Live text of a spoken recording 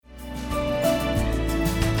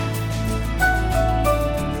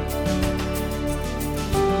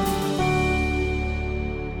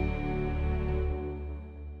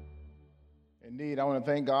want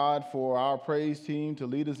to thank God for our praise team to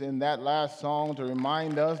lead us in that last song to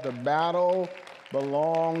remind us the battle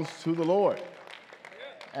belongs to the Lord.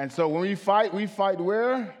 And so when we fight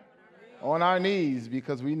where? On our knees,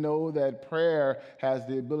 because we know that prayer has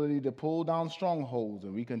the ability to pull down strongholds,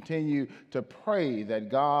 and we continue to pray that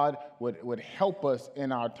God would help us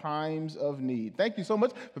in our times of need. Thank you so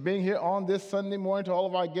much for being here on this Sunday morning. To all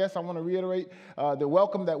of our guests, I want to reiterate the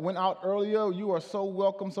welcome that went out earlier. You are so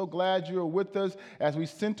welcome, so glad you are with us as we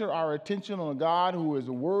center our attention on a God who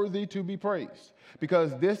is worthy to be praised,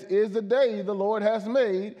 because this is the day the Lord has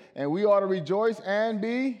made, and we ought to rejoice and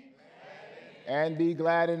be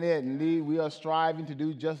glad in it. Indeed, we are striving to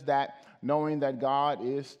do just that, knowing that God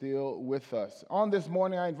is still with us. On this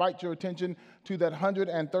morning, I invite your attention to that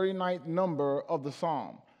 139th number of the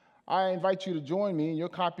Psalm. I invite you to join me in your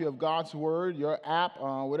copy of God's Word, your app,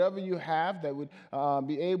 whatever you have that would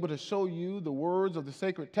be able to show you the words of the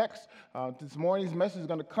sacred text. This morning's message is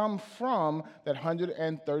going to come from that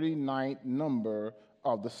 139th number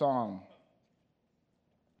of the Psalm.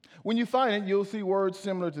 When you find it, you'll see words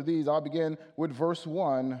similar to these. I'll begin with verse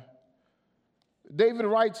 1. David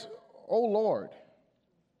writes, "O Lord,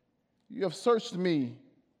 you have searched me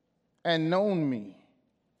and known me.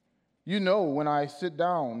 You know when I sit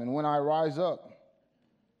down and when I rise up.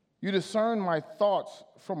 You discern my thoughts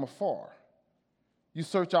from afar. You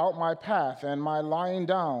search out my path and my lying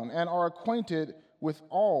down and are acquainted with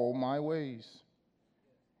all my ways.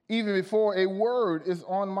 Even before a word is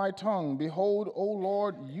on my tongue, behold, O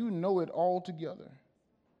Lord, you know it altogether.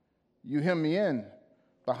 You hem me in,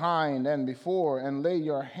 behind and before, and lay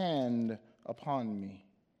your hand upon me.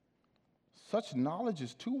 Such knowledge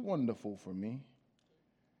is too wonderful for me.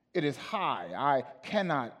 It is high, I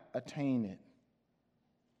cannot attain it.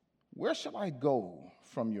 Where shall I go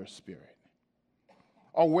from your spirit?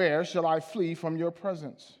 Or where shall I flee from your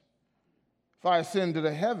presence? If I ascend to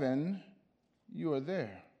the heaven, you are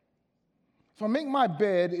there. If I make my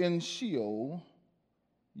bed in Sheol,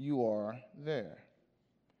 you are there.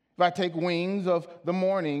 If I take wings of the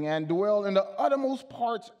morning and dwell in the uttermost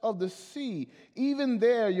parts of the sea, even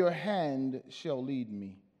there your hand shall lead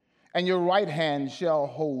me, and your right hand shall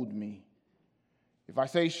hold me. If I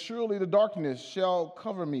say, surely the darkness shall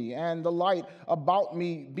cover me, and the light about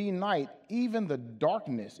me be night, even the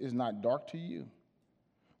darkness is not dark to you.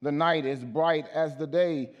 The night is bright as the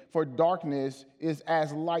day, for darkness is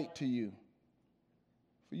as light to you.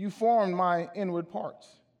 For you formed my inward parts.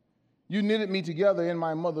 You knitted me together in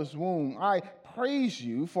my mother's womb. I praise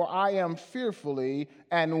you, for I am fearfully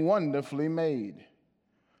and wonderfully made.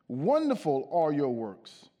 Wonderful are your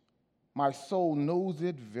works. My soul knows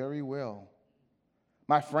it very well.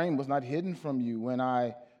 My frame was not hidden from you when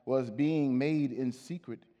I was being made in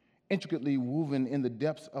secret, intricately woven in the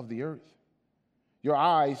depths of the earth. Your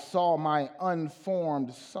eyes saw my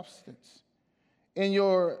unformed substance. In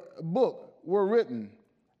your book were written,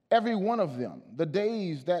 every one of them, the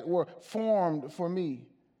days that were formed for me,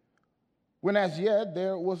 when as yet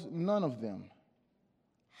there was none of them.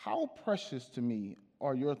 How precious to me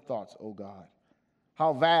are your thoughts, O God.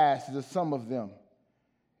 How vast is the sum of them.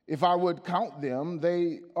 If I would count them,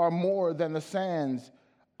 they are more than the sands.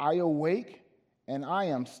 I awake, and I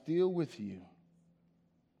am still with you.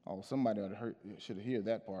 Oh, somebody should have heard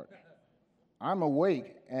that part. I'm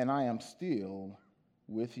awake, and I am still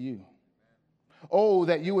with you. Oh,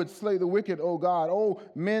 that you would slay the wicked, O God. Oh,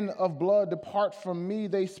 men of blood, depart from me.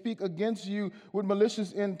 They speak against you with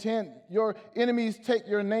malicious intent. Your enemies take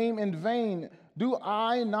your name in vain. Do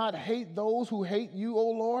I not hate those who hate you, O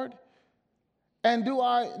Lord? And do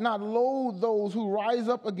I not loathe those who rise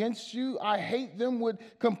up against you? I hate them with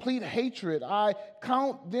complete hatred. I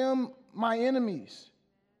count them my enemies.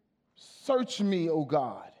 Search me, O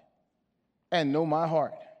God, and know my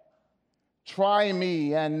heart. Try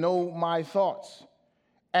me and know my thoughts,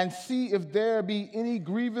 and see if there be any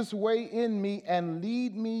grievous way in me, and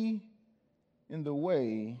lead me in the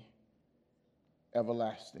way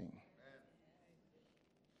everlasting.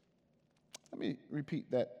 Let me repeat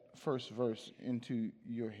that first verse into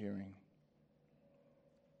your hearing.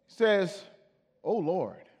 It says, O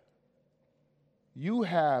Lord, you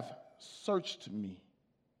have searched me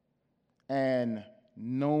and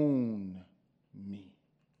known me.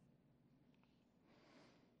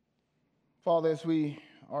 Father, as we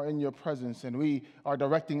are in your presence and we are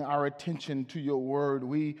directing our attention to your word,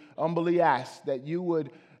 we humbly ask that you would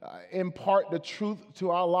impart the truth to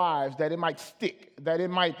our lives, that it might stick, that it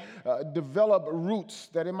might develop roots,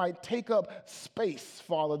 that it might take up space,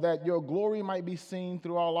 Father, that your glory might be seen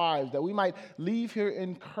through our lives, that we might leave here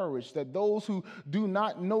encouraged, that those who do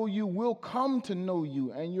not know you will come to know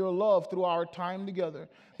you and your love through our time together,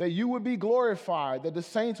 that you would be glorified, that the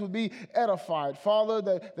saints would be edified, Father,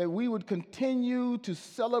 that we would continue to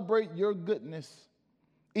celebrate your goodness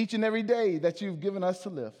each and every day that you've given us to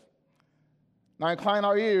live. Now incline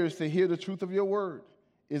our ears to hear the truth of your word,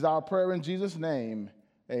 is our prayer in Jesus' name.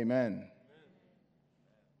 Amen.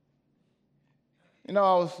 You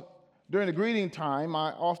know, during the greeting time,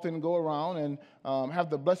 I often go around and have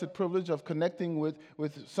the blessed privilege of connecting with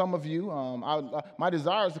some of you. My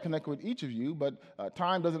desire is to connect with each of you, but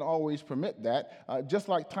time doesn't always permit that, just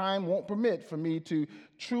like time won't permit for me to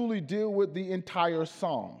truly deal with the entire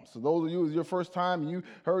psalm. So those of you, it was your first time, you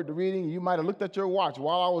heard the reading, you might have looked at your watch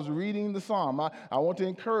while I was reading the psalm. I want to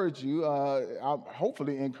encourage you, I'll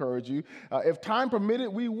hopefully encourage you, if time permitted,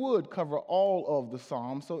 we would cover all of the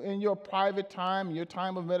psalm. So in your private time, your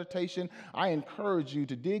time of meditation, I encourage you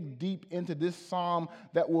to dig deep into this psalm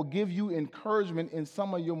that will give you encouragement in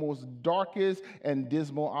some of your most darkest and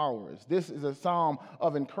dismal hours. This is a psalm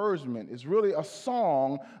of encouragement. It's really a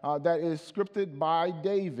song that is scripted by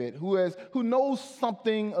David, who knows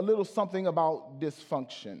a little something about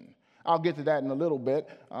dysfunction. I'll get to that in a little bit.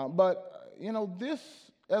 But this,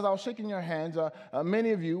 as I was shaking your hands,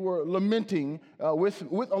 many of you were lamenting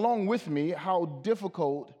along with me how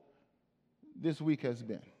difficult this week has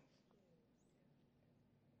been.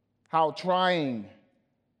 How trying,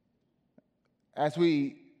 as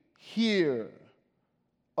we hear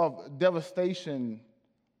of devastation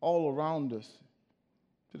all around us,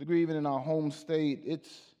 to the degree even in our home state,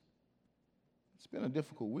 it's been a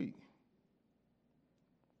difficult week.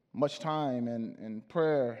 Much time and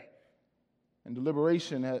prayer and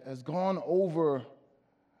deliberation has gone over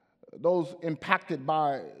those impacted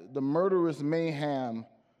by the murderous mayhem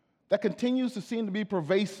that continues to seem to be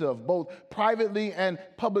pervasive, both privately and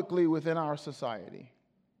publicly within our society.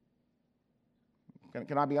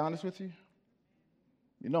 Can I be honest with you?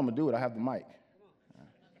 You know I'm going to do it. I have the mic.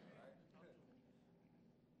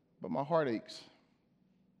 But my heart aches.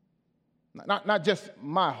 Not just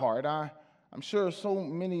my heart. I'm sure so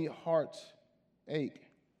many hearts ache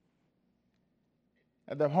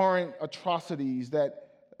at the horrent atrocities that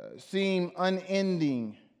seem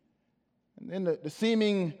unending, and then the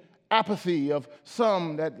seeming apathy of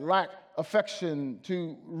some that lack affection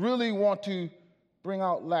to really want to bring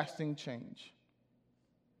out lasting change.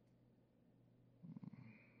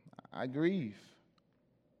 I grieve,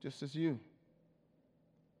 just as you,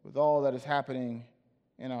 with all that is happening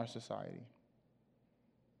in our society.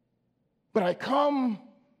 But I come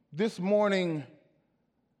this morning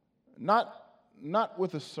not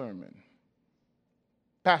with a sermon.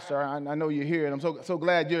 Pastor, I know you're here, and I'm so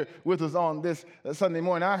glad you're with us on this Sunday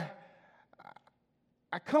morning.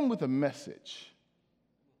 I come with a message.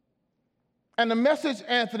 And the message,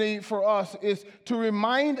 Anthony, for us is to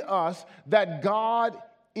remind us that God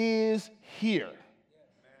is here.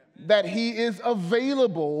 That he is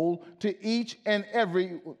available to each and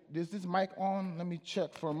every. Is this mic on? Let me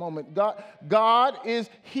check for a moment. God is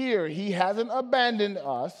here. He hasn't abandoned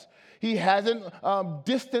us. He hasn't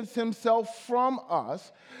distanced himself from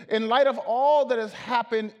us. In light of all that has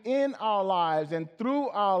happened in our lives and through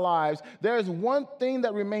our lives, there is one thing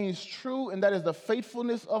that remains true, and that is the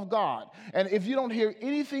faithfulness of God. And if you don't hear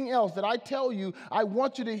anything else that I tell you, I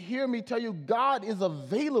want you to hear me tell you God is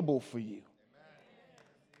available for you.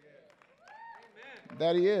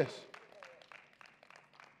 That he is.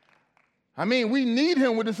 I mean, we need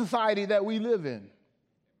him with the society that we live in.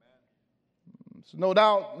 So no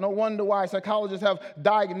doubt, no wonder why psychologists have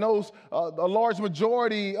diagnosed a large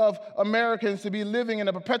majority of Americans to be living in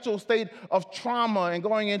a perpetual state of trauma and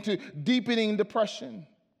going into deepening depression.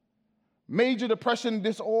 Major depression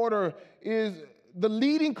disorder is the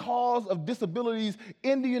leading cause of disabilities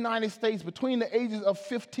in the United States between the ages of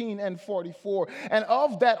 15 and 44. And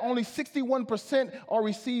of that, only 61% are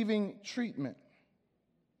receiving treatment.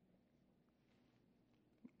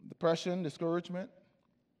 Depression, discouragement.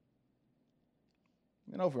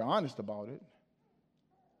 If we're honest about it,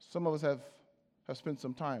 some of us have spent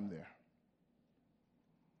some time there.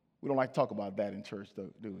 We don't like to talk about that in church, though,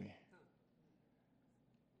 do we?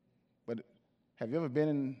 But have you ever been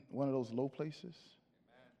in one of those low places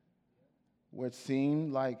where it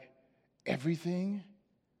seemed like everything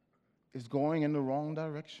is going in the wrong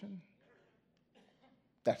direction?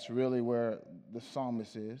 That's really where the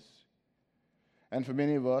psalmist is. And for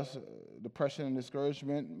many of us, depression and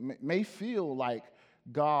discouragement may feel like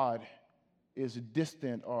God is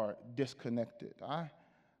distant or disconnected. I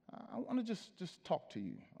want to just talk to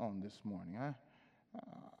you on this morning.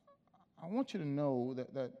 I want you to know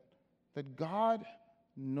that God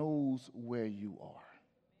knows where you are.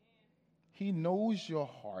 He knows your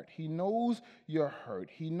heart. He knows your hurt.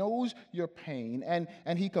 He knows your pain,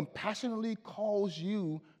 and he compassionately calls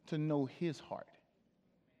you to know his heart.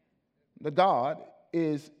 The God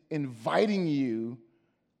is inviting you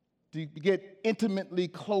to get intimately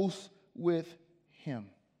close with him.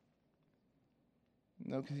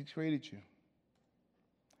 Because he created you.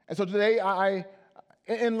 And so today,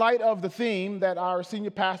 in light of the theme that our senior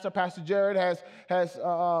pastor, Pastor Jared, has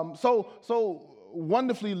so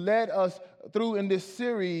wonderfully led us through in this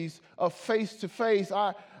series of face-to-face,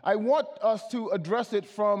 I want us to address it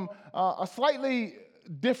from a slightly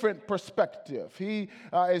different perspective. He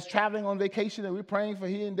is traveling on vacation, and we're praying for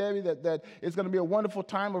he and Debbie that it's going to be a wonderful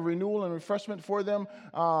time of renewal and refreshment for them.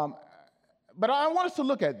 But I want us to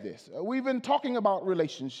look at this. We've been talking about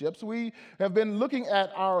relationships. We have been looking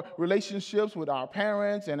at our relationships with our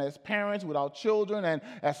parents, and as parents with our children, and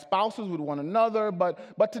as spouses with one another.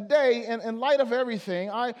 But today, in light of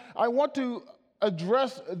everything, I want to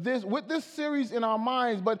address this with this series in our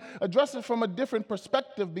minds, but address it from a different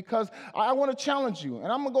perspective, because I want to challenge you. And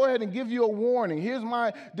I'm going to go ahead and give you a warning. Here's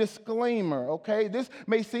my disclaimer, okay? This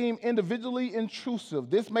may seem individually intrusive.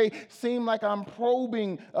 This may seem like I'm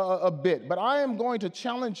probing a bit, but I am going to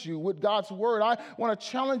challenge you with God's word. I want to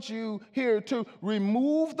challenge you here to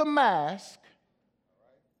remove the mask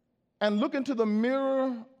and look into the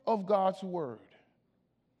mirror of God's word.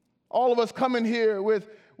 All of us come in here with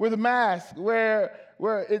a mask where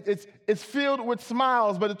it's filled with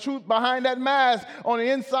smiles, but the truth behind that mask, on the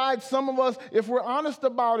inside, some of us, if we're honest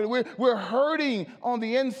about it, we're hurting on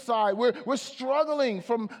the inside. We're struggling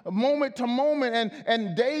from moment to moment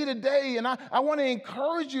and day to day. And I want to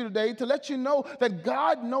encourage you today to let you know that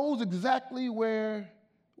God knows exactly where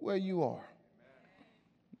you are.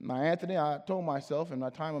 Now, Anthony, I told myself in my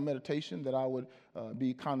time of meditation that I would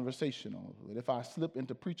be conversational. But if I slip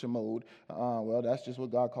into preacher mode, well, that's just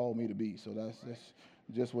what God called me to be. So that's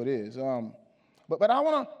just what it is. But I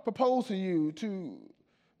want to propose to you to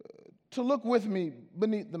look with me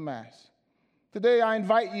beneath the mask. Today, I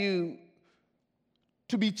invite you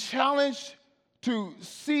to be challenged to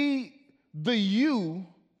see the you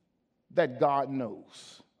that God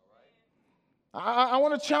knows. I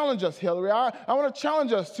want to challenge us, Hillary. I want to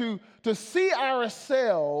challenge us to see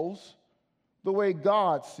ourselves the way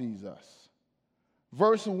God sees us.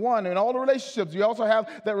 Verse 1, in all the relationships, you also have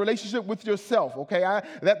that relationship with yourself, okay?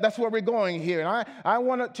 That's where we're going here. And I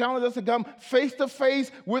want to challenge us to come face-to-face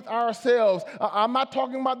with ourselves. I'm not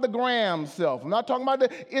talking about the gram self. I'm not talking about the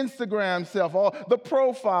Instagram self or the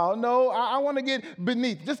profile. No, I want to get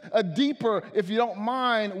beneath, just a deeper, if you don't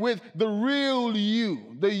mind, with the real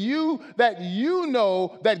you. The you that you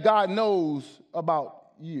know that God knows about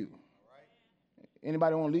you.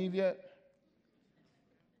 Anybody want to leave yet?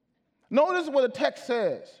 Notice what the text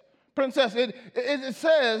says. Princess, it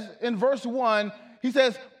says in verse 1, he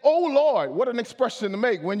says, "Oh Lord," what an expression to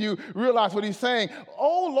make when you realize what he's saying.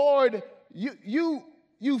 "Oh Lord,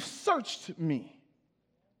 you've searched me."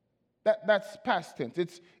 That's past tense.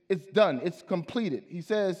 It's done. It's completed. He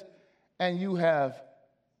says, "And you have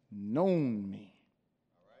known me."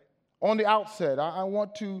 On the outset, I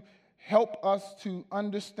want to help us to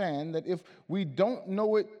understand that if we don't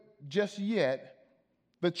know it just yet,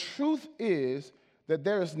 the truth is that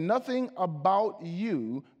there is nothing about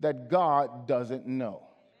you that God doesn't know.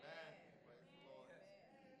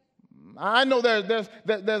 I know there's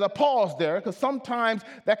a pause there, because sometimes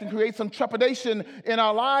that can create some trepidation in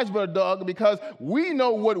our lives, Brother Doug, because we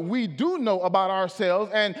know what we do know about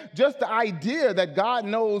ourselves, and just the idea that God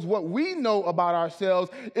knows what we know about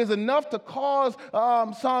ourselves is enough to cause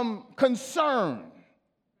some concern.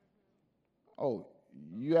 Oh,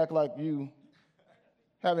 you act like you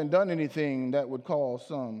haven't done anything that would cause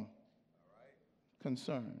some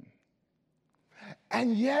concern.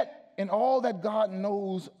 And yet, in all that God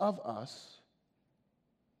knows of us,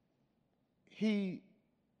 he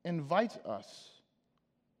invites us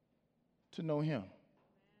to know him.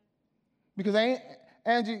 Because,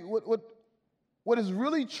 Angie, what is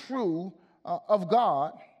really true of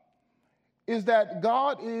God is that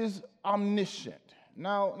God is omniscient.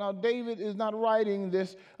 Now, David is not writing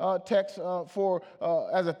this text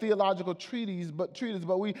as a theological treatise, but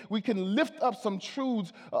we can lift up some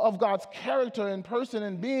truths of God's character and person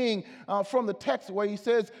and being from the text where he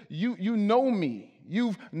says, you know me.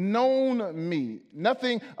 You've known me.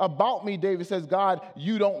 Nothing about me, David says, God,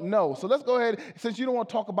 you don't know. So let's go ahead. Since you don't want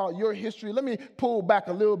to talk about your history, let me pull back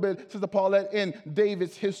a little bit, Sister Paulette, in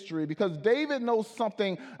David's history, because David knows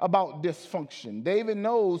something about dysfunction. David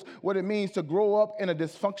knows what it means to grow up in a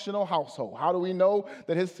dysfunctional household. How do we know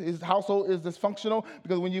that his household is dysfunctional?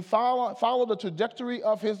 Because when you follow the trajectory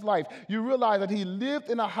of his life, you realize that he lived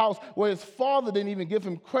in a house where his father didn't even give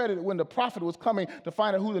him credit when the prophet was coming to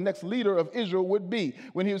find out who the next leader of Israel would be.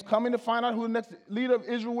 When he was coming to find out who the next leader of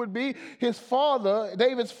Israel would be, his father,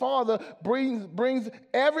 David's father, brings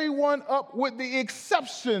everyone up with the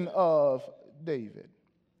exception of David.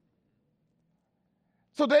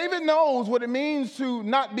 So David knows what it means to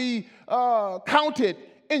not be counted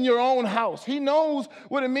in your own house. He knows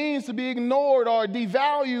what it means to be ignored or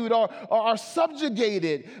devalued or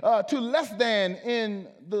subjugated to less than in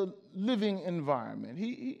the living environment.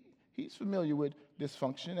 He's familiar with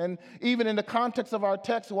dysfunction. And even in the context of our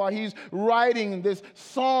text, while he's writing this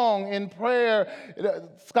song in prayer,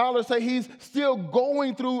 scholars say he's still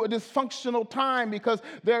going through a dysfunctional time because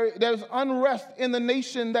there's unrest in the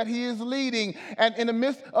nation that he is leading. And in the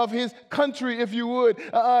midst of his country, if you would,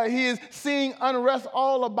 he is seeing unrest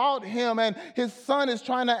all about him. And his son is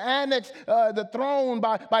trying to annex the throne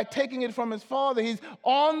by taking it from his father. He's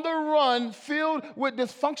on the run, filled with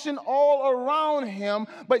dysfunction all around him,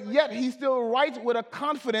 but yet he still writes with a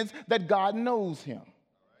confidence that God knows him.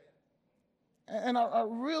 And I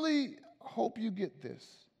really hope you get this.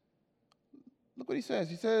 Look what he says.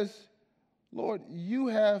 He says, Lord, you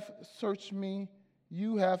have searched me.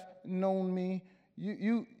 You have known me.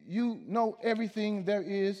 You know everything there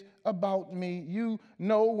is about me. You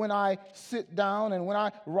know when I sit down and when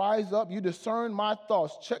I rise up. You discern my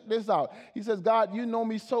thoughts. Check this out. He says, God, you know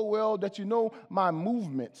me so well that you know my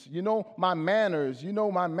movements. You know my manners. You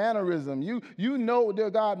know my mannerism. You know,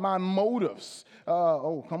 dear God, my motives.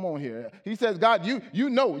 Come on here. He says, God, you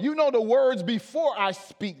know the words before I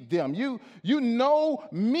speak them. You know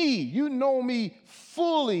me. You know me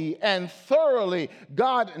fully and thoroughly.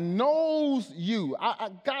 God knows you. I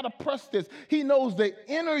got to press this. He knows the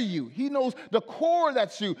inner you. He knows the core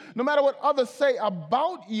that's you. No matter what others say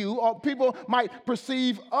about you or people might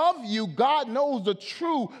perceive of you, God knows the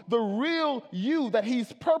true, the real you that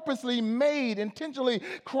he's purposely made, intentionally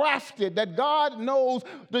crafted, that God knows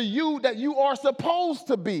the you that you are supposed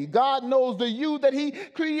to be. God knows the you that he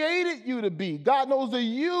created you to be. God knows the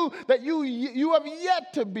you that you have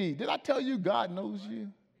yet to be. Did I tell you God knows you?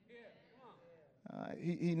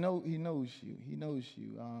 He knows you. He knows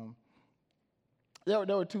you. There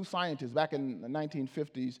were two scientists back in the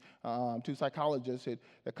 1950s, two psychologists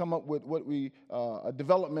that come up with a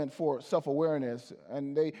development for self-awareness,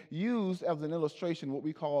 and they used as an illustration what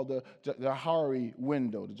we call the Johari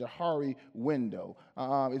window. The Johari window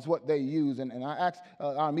is what they use, and I asked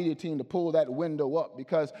our media team to pull that window up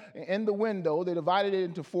because in the window they divided it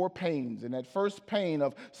into 4 panes, and that first pane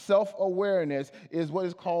of self-awareness is what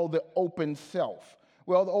is called the open self.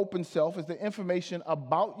 Well, the open self is the information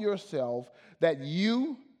about yourself that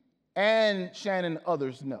you and Shannon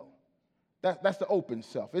others know. That's the open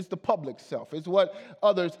self. It's the public self. It's what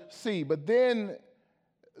others see. But then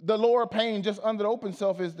the lower pane just under the open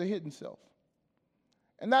self is the hidden self.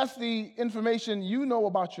 And that's the information you know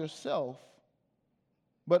about yourself,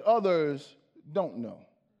 but others don't know.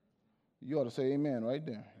 You ought to say amen right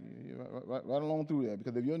there. Right along through there.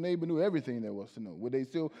 Because if your neighbor knew everything there was to know, would they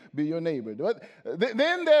still be your neighbor? But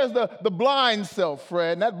then there's the blind self,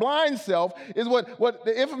 Fred. And that blind self is what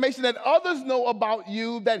the information that others know about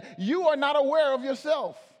you that you are not aware of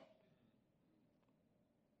yourself.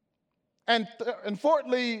 And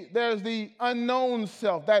fourthly, there's the unknown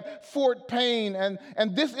self, that fourth pane. And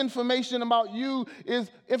this information about you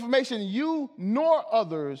is information you nor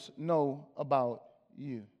others know about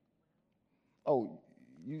you. Oh,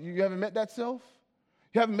 you haven't met that self?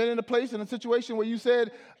 You haven't been in a place, in a situation where you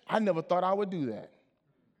said, I never thought I would do that.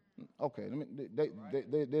 Okay,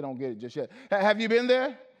 they don't get it just yet. Have you been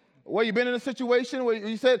there? Where you been in a situation where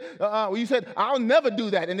you said, I'll never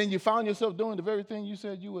do that, and then you found yourself doing the very thing you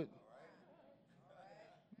said you would?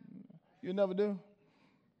 You never do?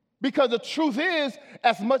 Because the truth is,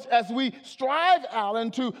 as much as we strive,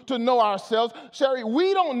 Alan, to know ourselves, Sherry,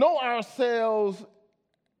 we don't know ourselves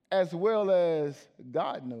as well as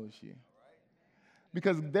God knows you.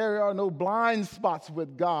 Because there are no blind spots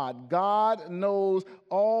with God. God knows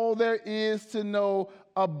all there is to know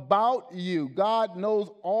about you. God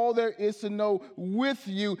knows all there is to know with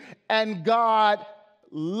you. And God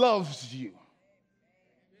loves you.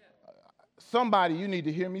 Somebody, you need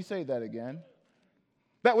to hear me say that again.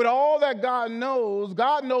 That with all that God knows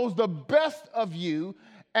the best of you,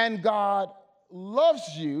 and God loves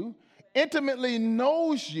you, intimately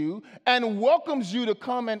knows you, and welcomes you to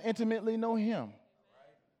come and intimately know him.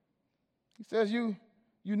 He says, you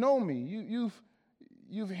know me.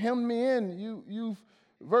 You've hemmed me in.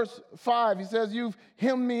 Verse 5, he says, you've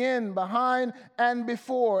hemmed me in behind and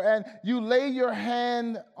before, and you lay your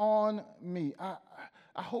hand on me.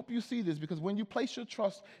 I hope you see this, because when you place your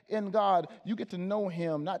trust in God, you get to know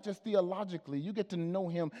him, not just theologically. You get to know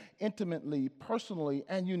him intimately, personally,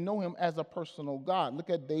 and you know him as a personal God.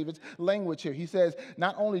 Look at David's language here. He says,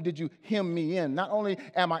 not only did you hem me in, not only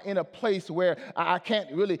am I in a place where I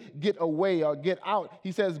can't really get away or get out,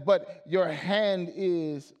 he says, but your hand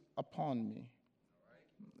is upon me.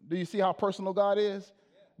 Do you see how personal God is?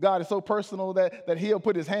 God is so personal that he'll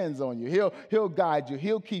put his hands on you. He'll guide you.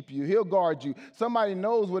 He'll keep you. He'll guard you. Somebody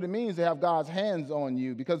knows what it means to have God's hands on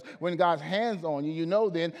you, because when God's hands on you, you know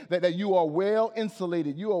then that you are well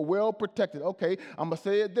insulated. You are well protected. Okay, I'm going to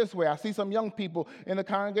say it this way. I see some young people in the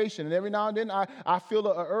congregation, and every now and then I feel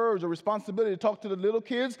an urge, a responsibility to talk to the little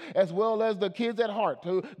kids as well as the kids at heart,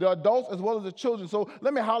 to the adults as well as the children. So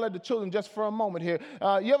let me holler at the children just for a moment here.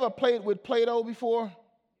 You ever played with Play-Doh before?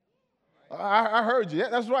 I heard you.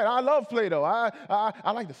 That's right. I love Play-Doh.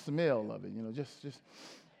 I like the smell of it. Just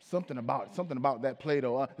something about that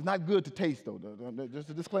Play-Doh. It's not good to taste though. Just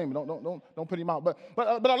a disclaimer. Don't put him out. But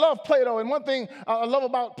I love Play-Doh. And one thing I love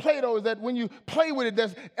about Play-Doh is that when you play with it,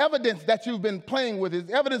 there's evidence that you've been playing with it.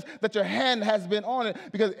 There's evidence that your hand has been on it,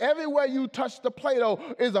 because everywhere you touch the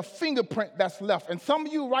Play-Doh is a fingerprint that's left. And some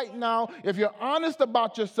of you right now, if you're honest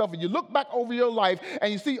about yourself and you look back over your life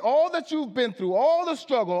and you see all that you've been through, all the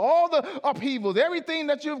struggle, all the upheavals, everything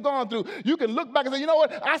that you've gone through, you can look back and say, you know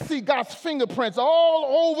what? I see God's fingerprints all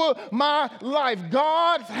over my life.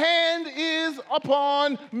 God's hand is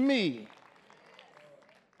upon me.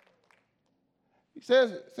 He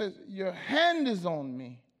says, your hand is on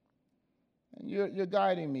me, and you're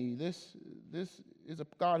guiding me. This is a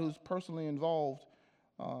God who's personally involved,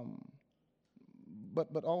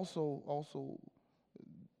 but also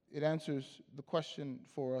it answers the question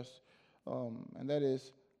for us, and that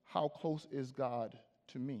is, how close is God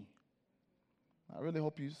to me? I really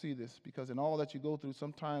hope you see this, because in all that you go through,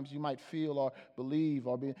 sometimes you might feel or believe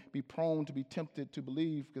or be prone to be tempted to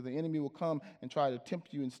believe, because the enemy will come and try to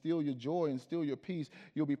tempt you and steal your joy and steal your peace.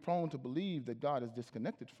 You'll be prone to believe that God is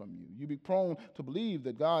disconnected from you. You'll be prone to believe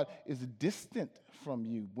that God is distant from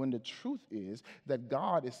you, when the truth is that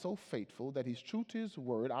God is so faithful that he's true to his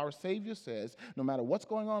word. Our Savior says, no matter what's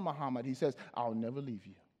going on, Muhammad, he says, I'll never leave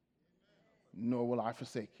you, nor will I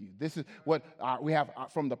forsake you. This is what we have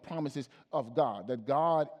from the promises of God, that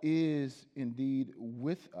God is indeed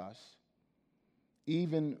with us,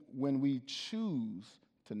 even when we choose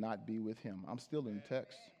to not be with him. I'm still in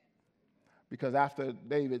text, because after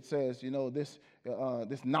David says,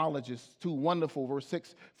 this knowledge is too wonderful, verse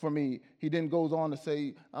 6 for me, he then goes on to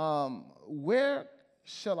say, where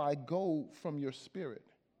shall I go from your spirit?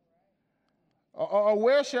 Or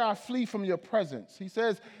where shall I flee from your presence? He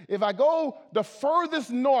says, if I go the furthest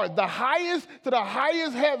north, the highest to the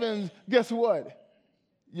highest heavens, guess what?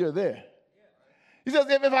 You're there. He says,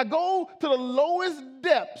 if I go to the lowest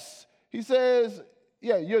depths, he says,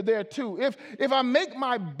 yeah, you're there too. If I make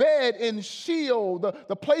my bed in Sheol,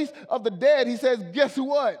 the place of the dead, he says, guess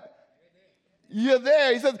what? You're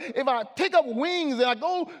there. He says, if I take up wings and I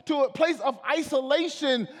go to a place of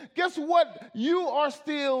isolation, guess what? You are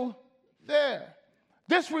still there.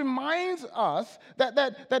 This reminds us that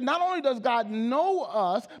not only does God know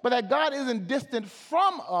us, but that God isn't distant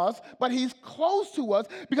from us, but he's close to us,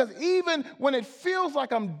 because even when it feels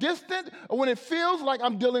like I'm distant, or when it feels like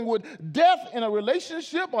I'm dealing with death in a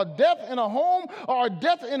relationship, or death in a home, or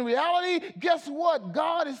death in reality, guess what?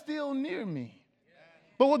 God is still near me.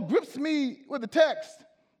 But what grips me with the text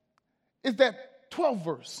is that 12th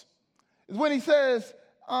verse. Is when he says,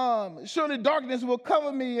 surely darkness will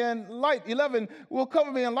cover me and light. 11 will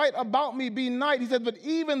cover me and light about me be night. He says, but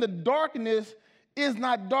even the darkness is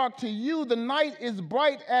not dark to you. The night is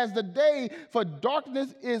bright as the day, for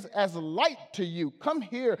darkness is as light to you. Come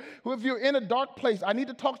here. If you're in a dark place, I need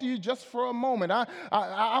to talk to you just for a moment.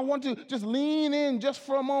 I want to just lean in just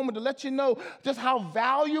for a moment to let you know just how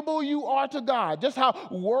valuable you are to God, just how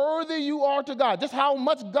worthy you are to God, just how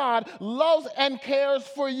much God loves and cares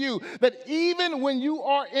for you. That even when you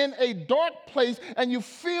are in a dark place and you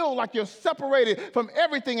feel like you're separated from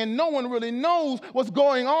everything and no one really knows what's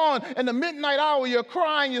going on, in the midnight hour, you're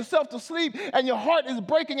crying yourself to sleep and your heart is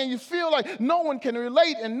breaking and you feel like no one can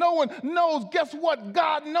relate and no one knows. Guess what?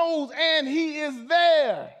 God knows, and he is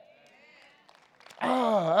there.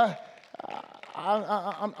 I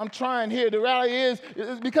I'm trying here. The reality is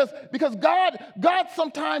because God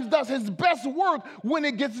sometimes does his best work when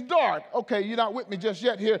it gets dark. Okay, you're not with me just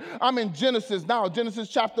yet here. I'm in Genesis now. Genesis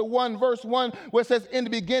chapter 1, verse 1, where it says, in the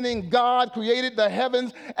beginning, God created the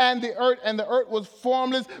heavens and the earth was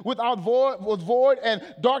formless, was void, and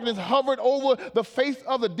darkness hovered over the face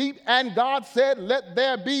of the deep. And God said, let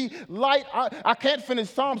there be light. I can't finish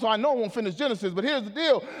Psalm, so I know I won't finish Genesis, but here's the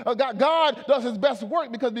deal. God does his best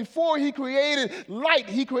work because before he created light,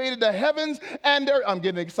 he created the heavens and the earth. I'm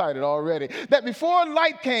getting excited already. That before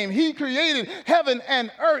light came, he created heaven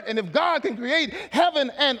and earth. And if God can create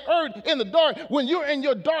heaven and earth in the dark, when you're in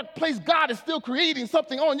your dark place, God is still creating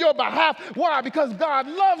something on your behalf. Why? Because God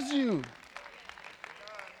loves you.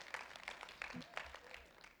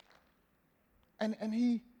 And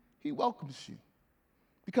he welcomes you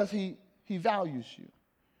because he values you.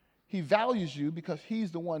 He values you because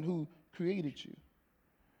he's the one who created you.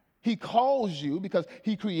 He calls you because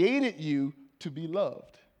he created you to be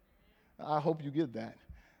loved. I hope you get that.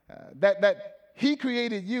 That he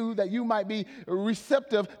created you that you might be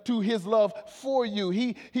receptive to his love for you.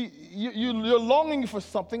 You're longing for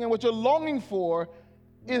something, and what you're longing for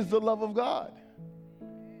is the love of God.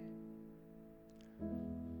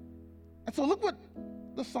 And so look what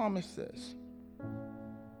the psalmist says.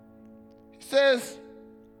 He says,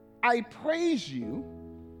 I praise you,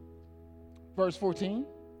 verse 14,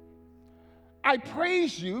 I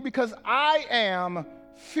praise you because I am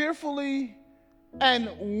fearfully and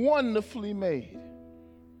wonderfully made.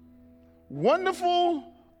 Wonderful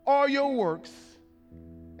are your works,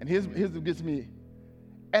 and here's what gets me,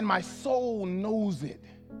 and my soul knows it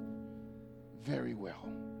very well.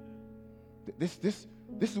 This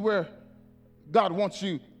is where God wants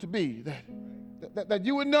you to be, that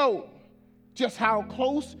you would know just how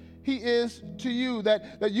close he is to you,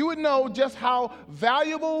 that you would know just how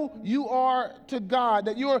valuable you are to God,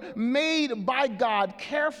 that you are made by God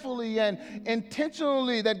carefully and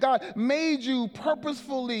intentionally, that God made you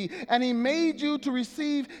purposefully, and he made you to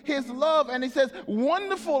receive his love. And he says,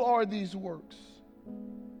 wonderful are these works.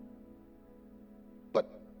 But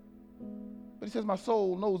he says, my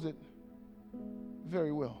soul knows it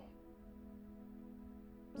very well.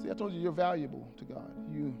 See, I told you you're valuable to God.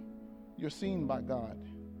 You're seen by God.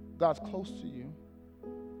 God's close to you.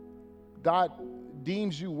 God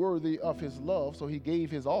deems you worthy of his love, so he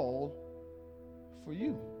gave his all for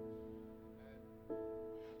you.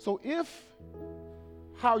 So if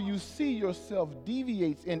how you see yourself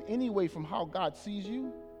deviates in any way from how God sees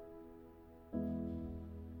you,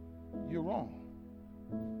 you're wrong.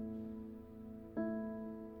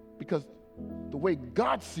 Because the way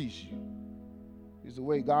God sees you is the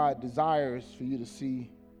way God desires for you to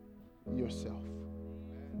see yourself.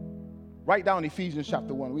 Write down Ephesians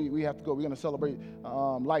chapter 1. We have to go. We're going to celebrate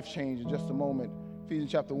life change in just a moment.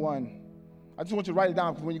 Ephesians chapter 1. I just want you to write it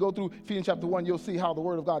down, because when you go through Ephesians chapter 1, you'll see how the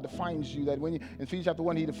Word of God defines you. That in Ephesians chapter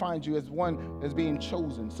 1, he defines you as one that's being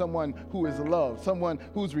chosen, someone who is loved, someone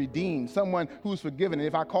who's redeemed, someone who's forgiven. And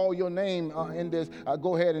if I call your name in this,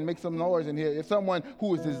 go ahead and make some noise in here. It's someone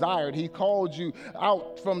who is desired. He called you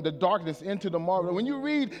out from the darkness into the marvelous. When you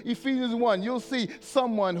read Ephesians 1, you'll see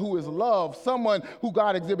someone who is loved, someone who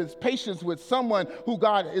God exhibits patience with, someone who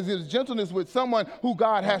God exhibits gentleness with, someone who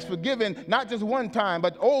God has forgiven, not just one time,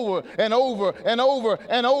 but over and over and over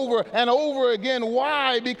and over and over again.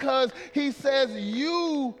 Why? Because he says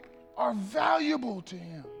you are valuable to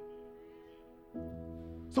him.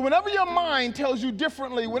 So whenever your mind tells you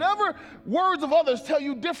differently, whenever words of others tell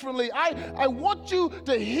you differently, I want you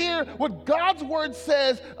to hear what God's word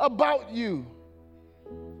says about you.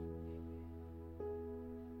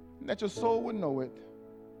 And that your soul would know it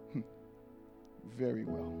very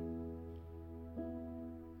well.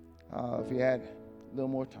 If you had a little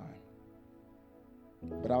more time.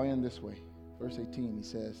 But I'll end this way. Verse 18, he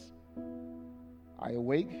says, I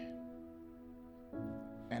awake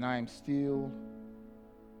and I am still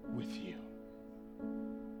with you.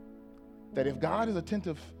 That if God is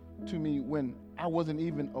attentive to me when I wasn't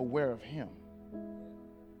even aware of him,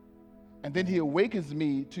 and then he awakens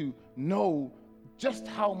me to know just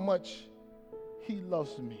how much he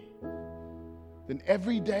loves me, then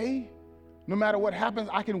every day, no matter what happens,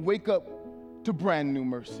 I can wake up to brand new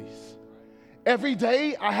mercies. Every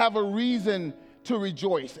day I have a reason to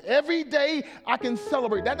rejoice. Every day I can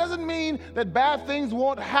celebrate. That doesn't mean that bad things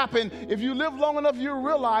won't happen. If you live long enough, you'll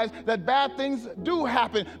realize that bad things do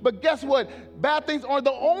happen. But guess what? Bad things aren't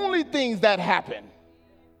the only things that happen.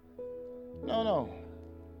 No.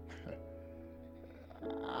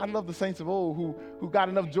 I love the saints of old who got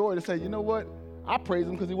enough joy to say, you know what? I praise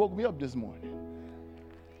him because he woke me up this morning.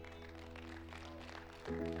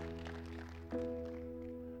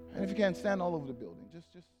 And if you can, stand all over the building.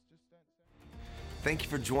 Just stand. Thank you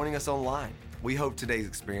for joining us online. We hope today's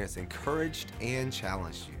experience encouraged and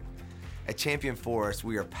challenged you. At Champion Forest,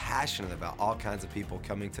 we are passionate about all kinds of people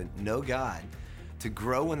coming to know God, to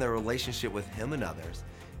grow in their relationship with Him and others,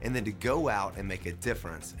 and then to go out and make a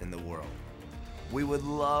difference in the world. We would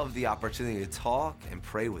love the opportunity to talk and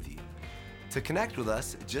pray with you. To connect with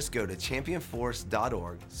us, just go to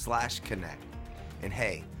championforest.org/connect. And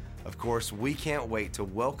hey, of course, we can't wait to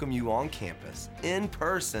welcome you on campus in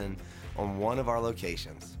person on one of our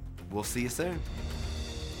locations. We'll see you soon.